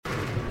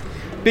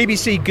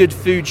BBC Good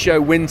Food Show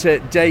Winter,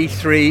 Day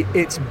 3.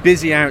 It's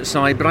busy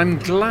outside, but I'm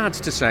glad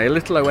to say a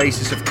little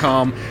oasis of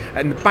calm.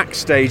 And the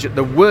backstage at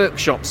the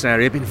workshops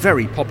area, been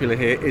very popular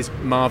here, is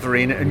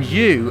Marvarina. And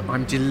you,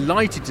 I'm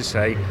delighted to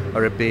say,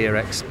 are a beer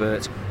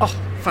expert. Oh,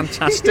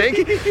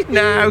 fantastic.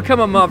 Now, come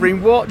on,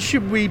 Marvarine, what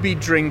should we be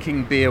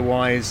drinking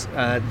beer-wise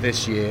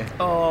this year?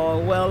 Oh,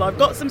 well, I've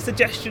got some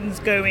suggestions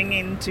going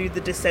into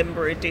the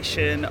December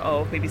edition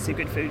of BBC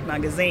Good Food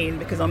magazine,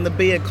 because I'm the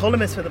beer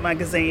columnist for the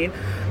magazine.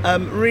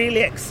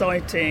 Really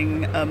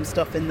exciting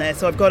stuff in there.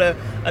 So I've got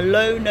a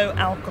low, no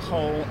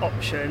alcohol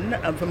option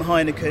from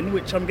Heineken,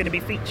 which I'm going to be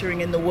featuring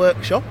in the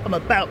workshop I'm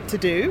about to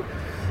do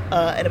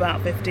in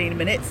about 15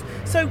 minutes.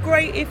 So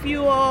great if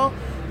you are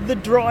the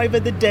driver,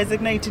 the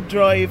designated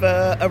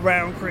driver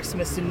around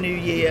Christmas and New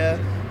Year.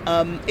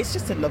 It's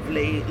just a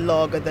lovely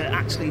lager that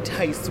actually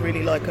tastes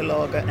really like a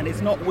lager and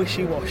is not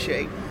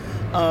wishy-washy.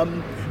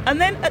 And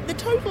then at the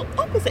total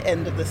opposite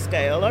end of the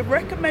scale, I've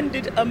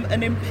recommended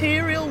an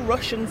Imperial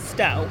Russian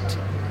Stout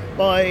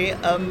by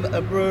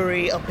a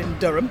brewery up in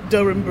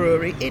Durham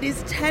Brewery. It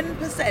is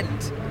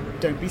 10%.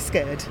 Don't be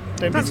scared.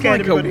 Don't be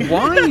scared, everybody. That's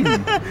like a wine.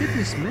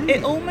 Goodness me.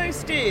 It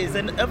almost is.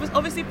 And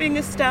obviously being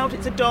a stout,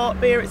 it's a dark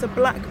beer, it's a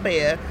black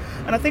beer.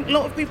 And I think a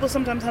lot of people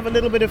sometimes have a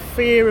little bit of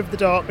fear of the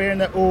dark beer and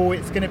that,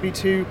 it's going to be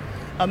too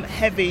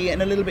heavy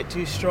and a little bit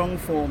too strong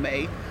for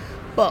me.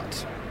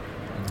 But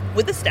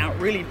with the stout,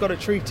 really, you've got to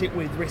treat it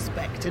with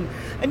respect. And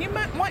you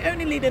might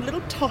only need a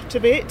little tot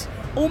of it,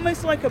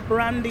 almost like a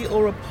brandy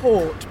or a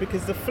port,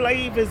 because the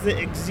flavours that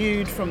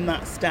exude from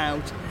that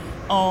stout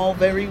are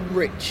very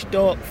rich,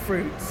 dark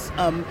fruits,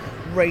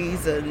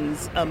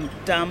 raisins,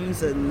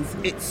 damsons.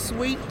 It's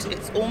sweet,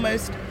 it's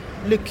almost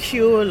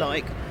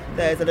liqueur-like.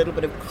 There's a little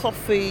bit of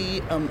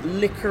coffee,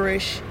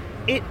 licorice.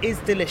 It is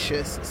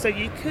delicious. So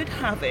you could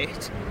have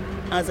it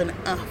as an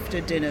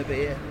after-dinner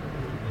beer.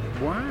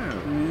 Wow,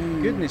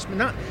 goodness.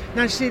 Now,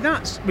 see,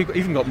 we've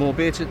even got more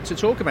beer to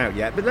talk about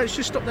yet, but let's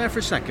just stop there for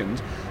a second.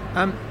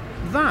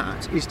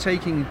 That is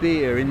taking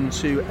beer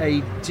into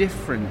a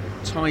different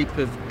type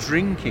of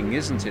drinking,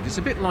 isn't it? It's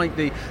a bit like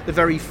the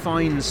very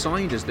fine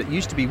ciders that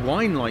used to be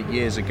wine-like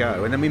years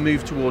ago, and then we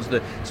moved towards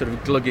the sort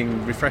of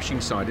glugging, refreshing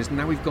ciders, and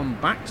now we've gone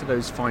back to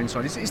those fine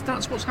ciders.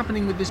 That's what's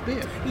happening with this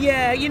beer?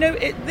 Yeah,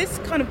 this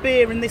kind of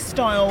beer in this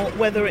style,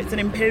 whether it's an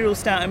Imperial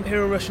Stout,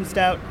 Imperial Russian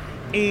Stout,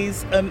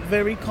 is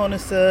very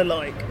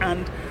connoisseur-like,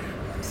 and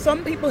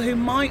some people who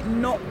might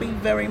not be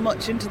very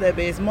much into their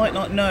beers might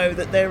not know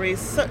that there is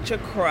such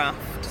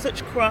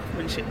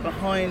craftsmanship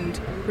behind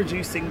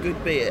producing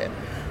good beer.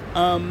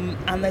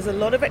 And there's a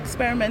lot of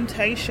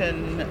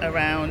experimentation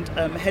around.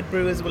 Head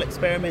brewers will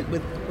experiment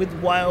with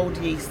wild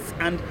yeasts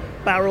and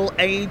barrel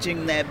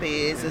aging their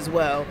beers as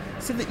well,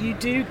 so that you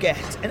do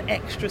get an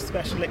extra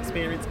special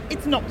experience.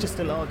 It's not just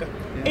a lager.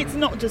 Yeah. It's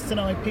not just an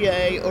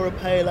IPA or a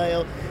pale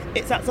ale.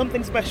 It's that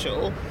something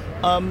special.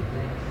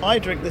 I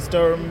drink this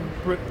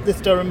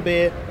Durham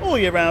beer all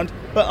year round,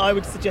 but I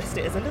would suggest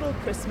it as a little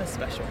Christmas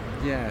special.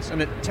 Yes,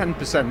 and at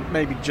 10%,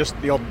 maybe just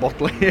the odd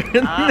bottle here.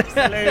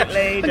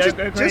 Absolutely, don't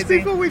go crazy. Just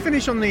before we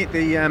finish on the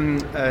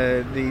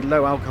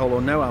low alcohol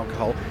or no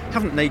alcohol,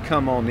 haven't they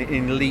come on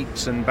in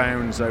leaps and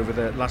bounds over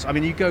the last... I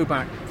mean, you go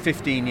back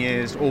 15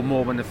 years or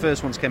more when the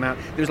first ones came out,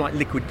 it was like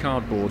liquid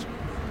cardboard.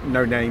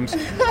 No names,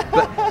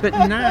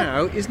 but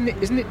now isn't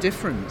it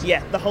different?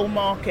 Yeah, the whole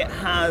market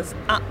has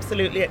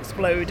absolutely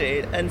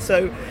exploded, and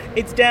so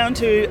it's down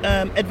to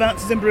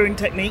advances in brewing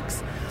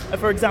techniques.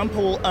 For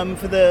example,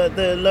 for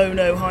the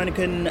Lono,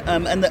 Heineken,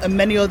 and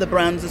many other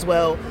brands as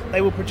well, they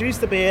will produce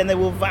the beer and they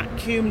will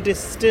vacuum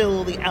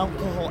distill the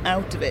alcohol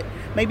out of it.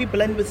 Maybe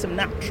blend with some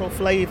natural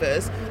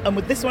flavours, and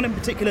with this one in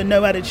particular,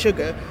 no added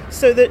sugar,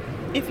 so that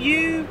if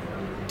you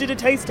did a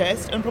taste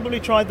test and probably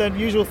tried the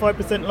usual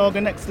 5%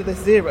 lager next to this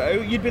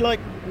 0, you'd be like,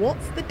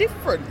 what's the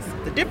difference?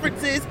 The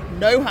difference is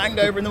no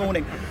hangover in the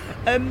morning.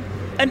 And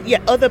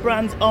yeah, other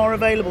brands are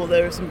available.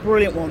 There are some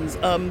brilliant ones.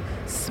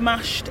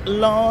 Smashed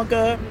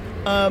Lager,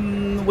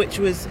 which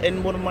was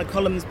in one of my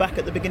columns back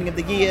at the beginning of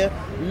the year.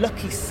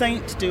 Lucky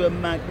Saint do a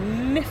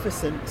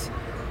magnificent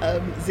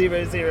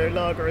 0.0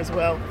 lager as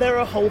well. There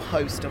are a whole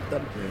host of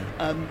them.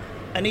 Yeah.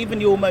 And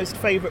even your most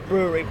favourite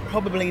brewery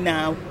probably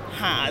now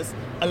has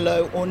a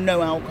low or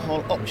no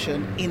alcohol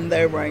option in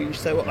their range,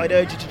 so I'd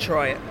urge you to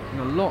try it.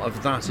 And a lot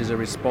of that is a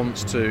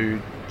response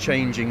to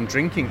changing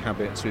drinking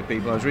habits with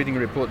people. I was reading a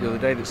report the other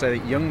day that said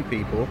that young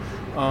people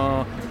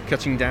are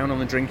cutting down on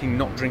the drinking,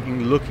 not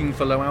drinking, looking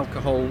for low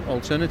alcohol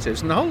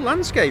alternatives, and the whole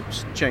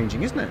landscape's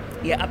changing, isn't it?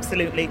 Yeah,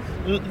 absolutely.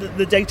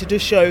 The data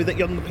does show that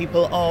younger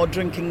people are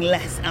drinking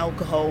less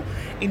alcohol.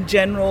 In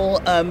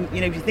general,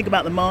 if you think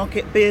about the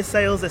market, beer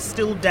sales are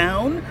still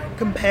down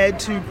compared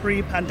to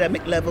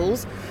pre-pandemic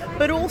levels.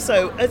 But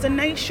also, as a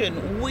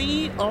nation,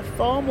 we are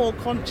far more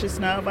conscious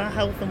now of our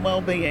health and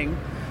well-being.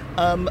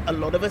 A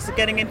lot of us are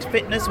getting into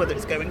fitness, whether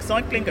it's going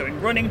cycling, going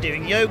running,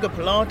 doing yoga,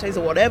 Pilates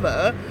or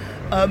whatever.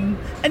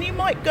 And you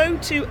might go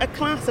to a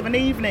class of an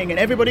evening and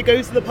everybody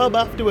goes to the pub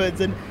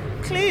afterwards, and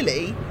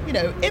clearly,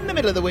 in the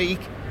middle of the week,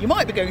 you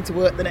might be going to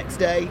work the next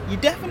day. You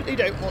definitely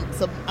don't want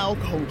some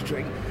alcohol to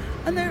drink.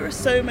 And there are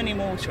so many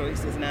more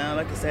choices now,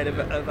 like I said,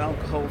 of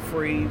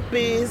alcohol-free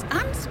beers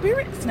and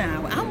spirits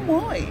now, and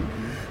wine.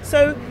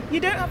 So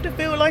you don't have to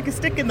feel like a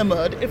stick in the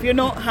mud if you're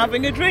not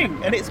having a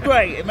drink, and it's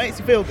great. It makes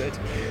you feel good.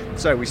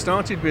 So we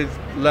started with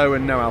low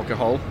and no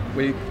alcohol.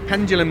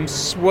 Pendulum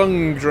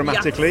swung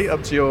dramatically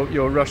up to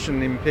your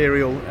Russian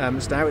Imperial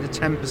Stout at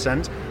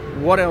 10%.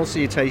 What else are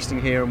you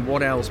tasting here, and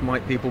what else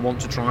might people want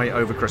to try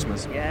over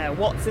Christmas? Yeah,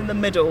 what's in the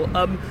middle?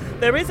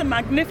 There is a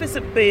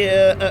magnificent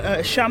beer,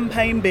 a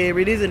champagne beer.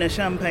 It is in a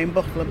champagne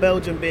bottle, a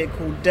Belgian beer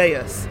called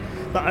Deus,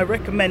 that I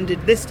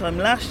recommended this time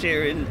last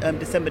year in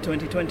December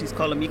 2020's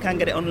column. You can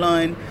get it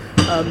online,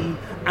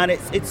 and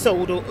it's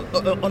sold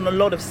on a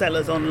lot of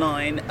sellers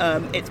online.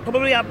 It's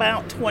probably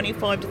about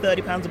 £25 to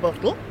 £30 a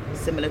bottle,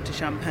 similar to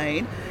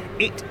champagne.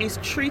 It is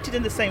treated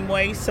in the same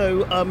way,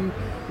 so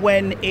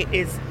when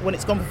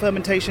it's gone for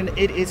fermentation,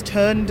 it is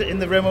turned in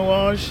the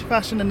remoulage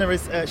fashion, and there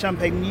is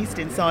champagne yeast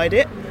inside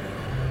it.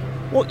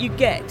 What you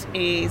get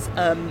is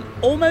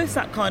almost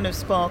that kind of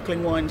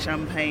sparkling wine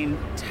champagne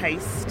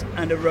taste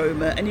and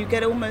aroma, and you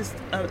get almost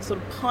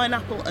sort of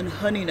pineapple and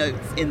honey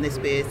notes in this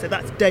beer. So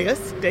that's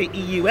Deus,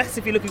 D-E-U-S,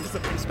 if you're looking for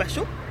something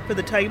special for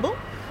the table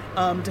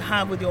to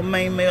have with your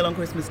main meal on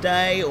Christmas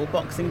Day or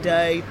Boxing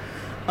Day.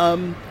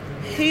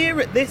 Here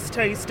at this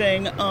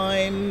tasting,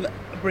 I'm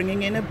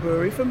bringing in a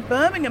brewery from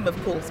Birmingham,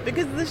 of course,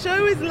 because the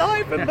show is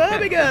live from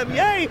Birmingham.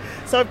 Yay!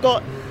 So I've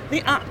got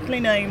the aptly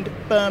named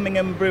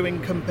Birmingham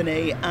Brewing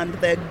Company and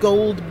their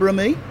Gold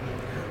Brummy,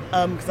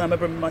 because I'm a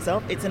brummy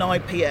myself. It's an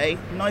IPA,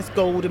 nice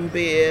golden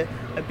beer,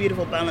 a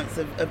beautiful balance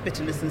of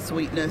bitterness and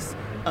sweetness.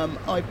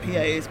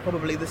 IPA is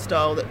probably the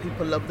style that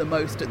people love the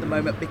most at the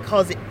moment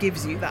because it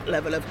gives you that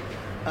level of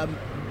a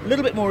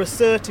little bit more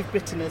assertive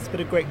bitterness, but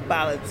a great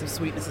balance of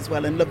sweetness as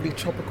well, and lovely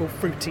tropical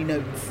fruity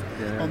notes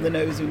on the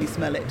nose when you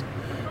smell it.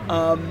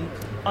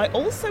 I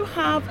also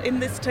have in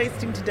this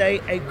tasting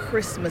today a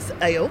Christmas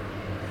ale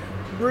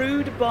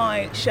brewed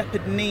by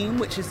Shepherd Neame,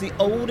 which is the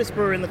oldest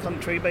brewery in the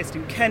country, based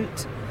in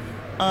Kent.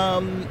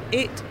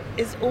 It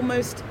is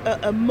almost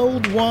a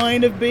mulled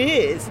wine of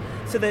beers.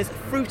 So there's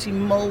fruity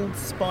mulled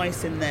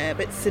spice in there, a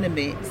bit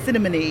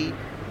cinnamony,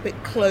 a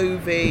bit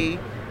clovey.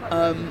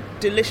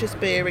 Delicious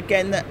beer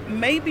again that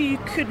maybe you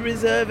could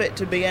reserve it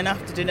to be an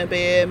after dinner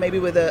beer, maybe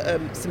with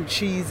some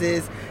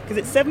cheeses, because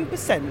it's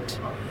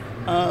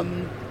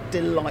 7%.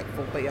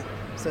 Delightful beer.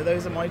 So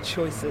those are my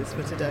choices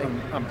for today.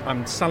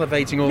 I'm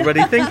salivating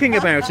already thinking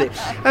about it.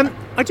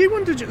 I do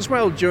wonder as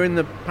well, during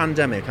the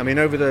pandemic, I mean,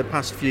 over the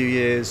past few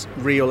years,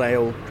 real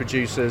ale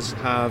producers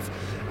have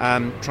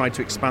tried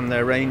to expand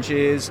their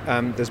ranges.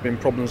 There's been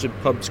problems with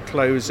pubs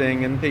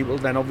closing and people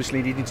then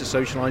obviously needing to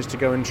socialise to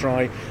go and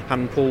try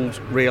hand-pulled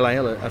real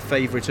ale, a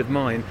favourite of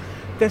mine.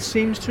 There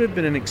seems to have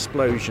been an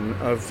explosion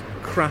of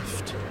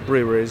craft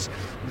breweries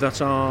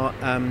that are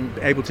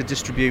able to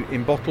distribute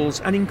in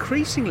bottles and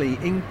increasingly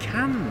in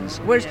cans.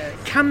 Whereas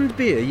canned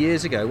beer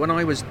years ago, when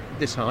I was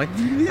this high,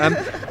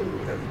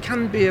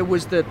 canned beer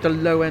was the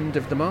low end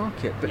of the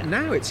market, but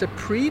now it's a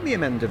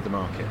premium end of the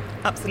market.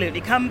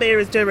 Absolutely. Canned beer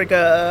is de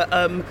rigueur.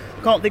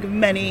 Can't think of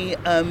many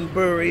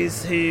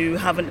breweries who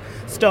haven't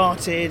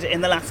started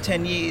in the last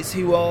 10 years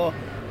who are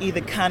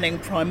either canning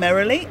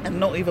primarily and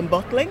not even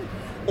bottling,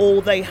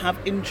 or they have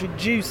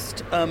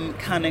introduced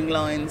canning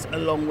lines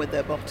along with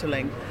their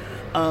bottling.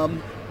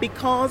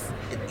 Because,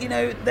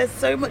 there's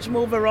so much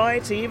more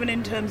variety, even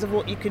in terms of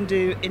what you can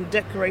do in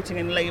decorating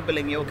and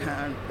labelling your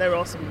can. There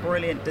are some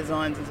brilliant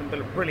designs and some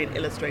brilliant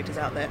illustrators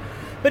out there.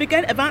 But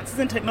again, advances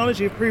in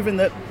technology have proven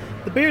that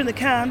the beer in the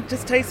can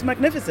just tastes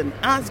magnificent,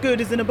 as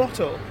good as in a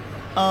bottle.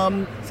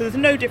 So there's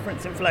no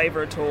difference in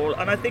flavour at all.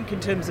 And I think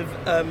in terms of,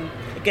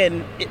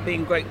 again, it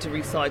being great to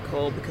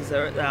recycle because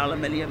they're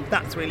aluminium,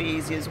 that's really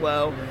easy as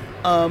well.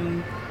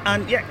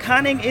 And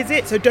canning is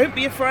it. So don't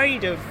be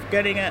afraid of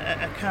getting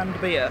a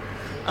canned beer.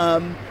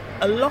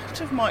 A lot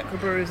of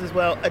microbrewers as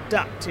well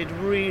adapted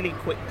really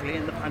quickly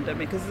in the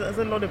pandemic, because as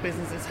a lot of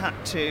businesses had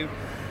to,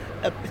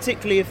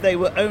 particularly if they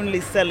were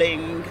only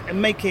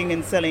making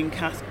and selling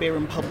cask beer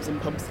and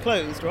pubs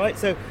closed, right?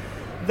 So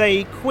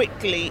they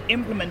quickly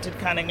implemented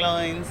canning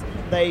lines.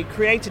 They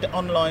created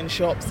online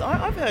shops.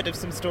 I've heard of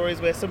some stories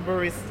where some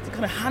breweries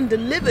kind of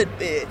hand-delivered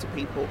beer to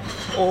people.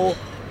 Or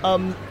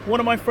one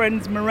of my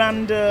friends,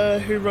 Miranda,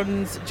 who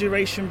runs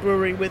Duration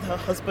Brewery with her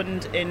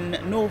husband in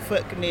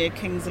Norfolk near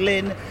Kings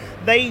Lynn,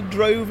 they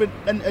drove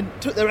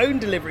and took their own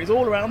deliveries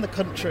all around the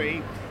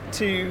country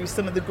to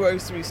some of the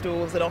grocery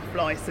stores and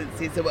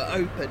off-licenses that were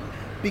open,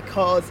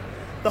 because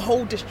the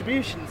whole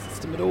distribution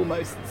system had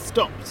almost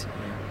stopped.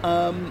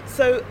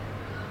 So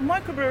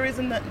microbreweries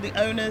and the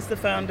owners, the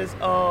founders,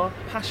 are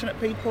passionate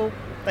people.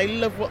 They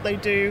love what they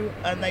do,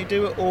 and they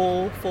do it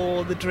all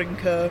for the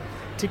drinker,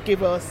 to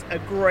give us a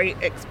great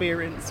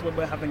experience when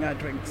we're having our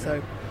drink.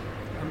 So,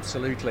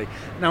 absolutely.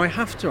 Now I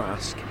have to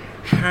ask,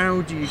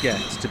 how do you get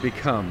to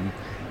become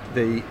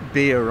the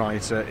beer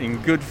writer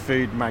in Good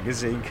Food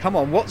magazine? Come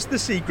on, what's the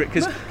secret?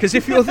 Because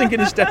if you're thinking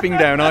of stepping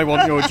down, I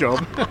want your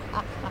job.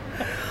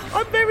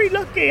 I'm very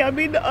lucky. I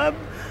mean,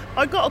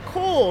 I got a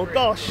call,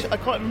 I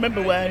can't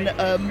remember when,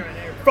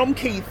 from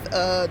Keith,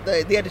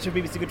 the editor of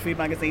BBC Good Food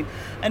magazine,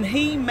 and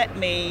he met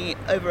me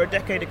over a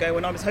decade ago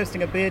when I was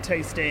hosting a beer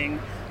tasting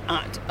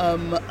at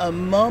a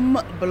Mum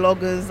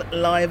Bloggers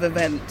live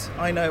event.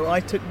 I know, I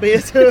took beer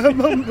to a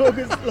Mum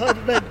Bloggers live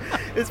event.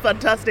 It was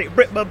fantastic.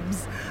 Brit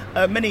Bubs,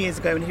 many years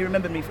ago, and he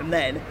remembered me from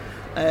then.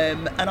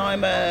 And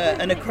I'm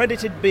an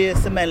accredited beer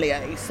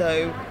sommelier,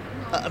 so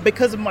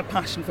because of my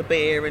passion for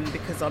beer and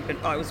because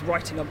I was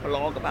writing a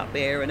blog about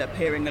beer and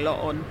appearing a lot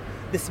on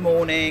This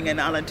Morning and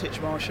Alan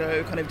Titchmarsh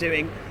show, kind of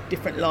doing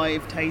different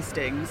live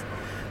tastings.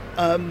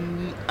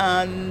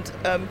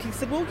 Keith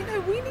said, well,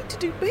 we need to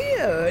do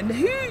beer, and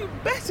who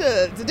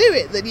better to do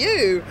it than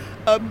you?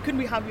 Can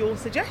we have your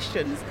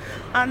suggestions?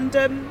 And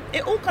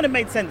it all kind of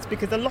made sense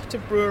because a lot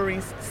of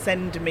breweries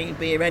send me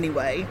beer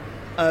anyway.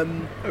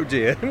 Oh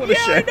dear, what a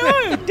shame. Yeah,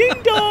 I know,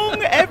 ding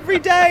dong, every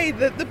day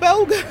the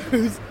bell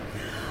goes.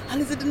 And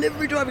there's a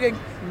delivery driver going,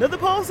 another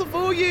parcel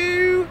for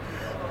you.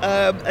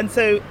 And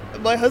so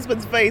my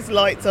husband's face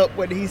lights up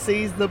when he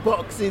sees the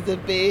boxes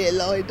of beer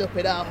lined up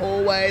in our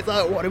hallway. It's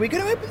like, what are we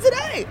going to open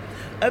today?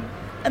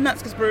 And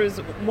that's because brewers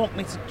want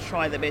me to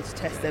try their beer, to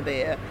test their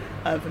beer,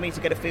 for me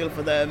to get a feel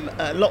for them.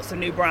 Lots of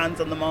new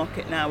brands on the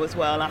market now as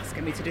well,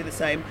 asking me to do the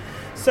same.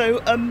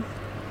 So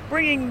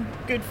bringing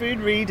Good Food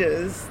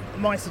readers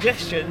my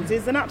suggestions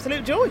is an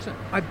absolute joy.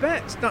 I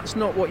bet that's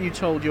not what you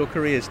told your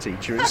careers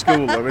teacher at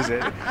school, though, is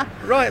it?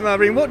 Right,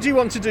 Maureen, what do you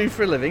want to do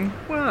for a living?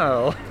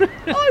 Well,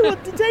 I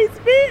want to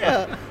taste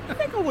beer. I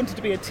think I wanted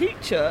to be a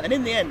teacher, and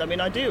in the end,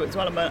 I do as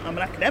well. I'm an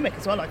academic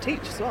as well. I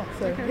teach as well.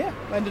 So yeah,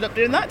 I ended up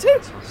doing that too.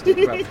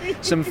 Well,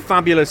 some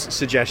fabulous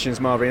suggestions,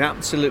 Maureen.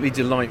 Absolutely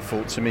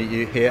delightful to meet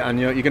you here, and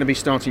you're going to be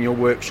starting your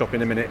workshop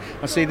in a minute.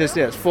 I see there's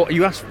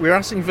we're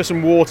asking for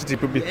some water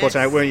to be put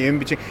out, weren't you? In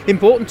between.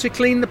 Important to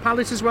clean the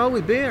palate as well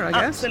with beer, I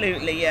guess.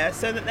 Absolutely, yeah.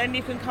 So that then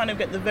you can kind of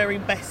get the very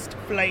best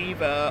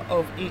flavour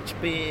of each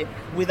beer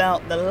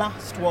without the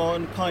last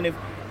one kind of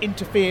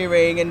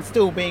interfering and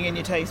still being in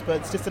your taste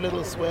buds. Just a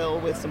little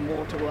swill with some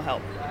water will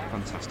help.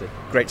 Fantastic.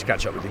 Great to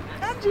catch up with you.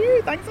 And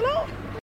you. Thanks a lot.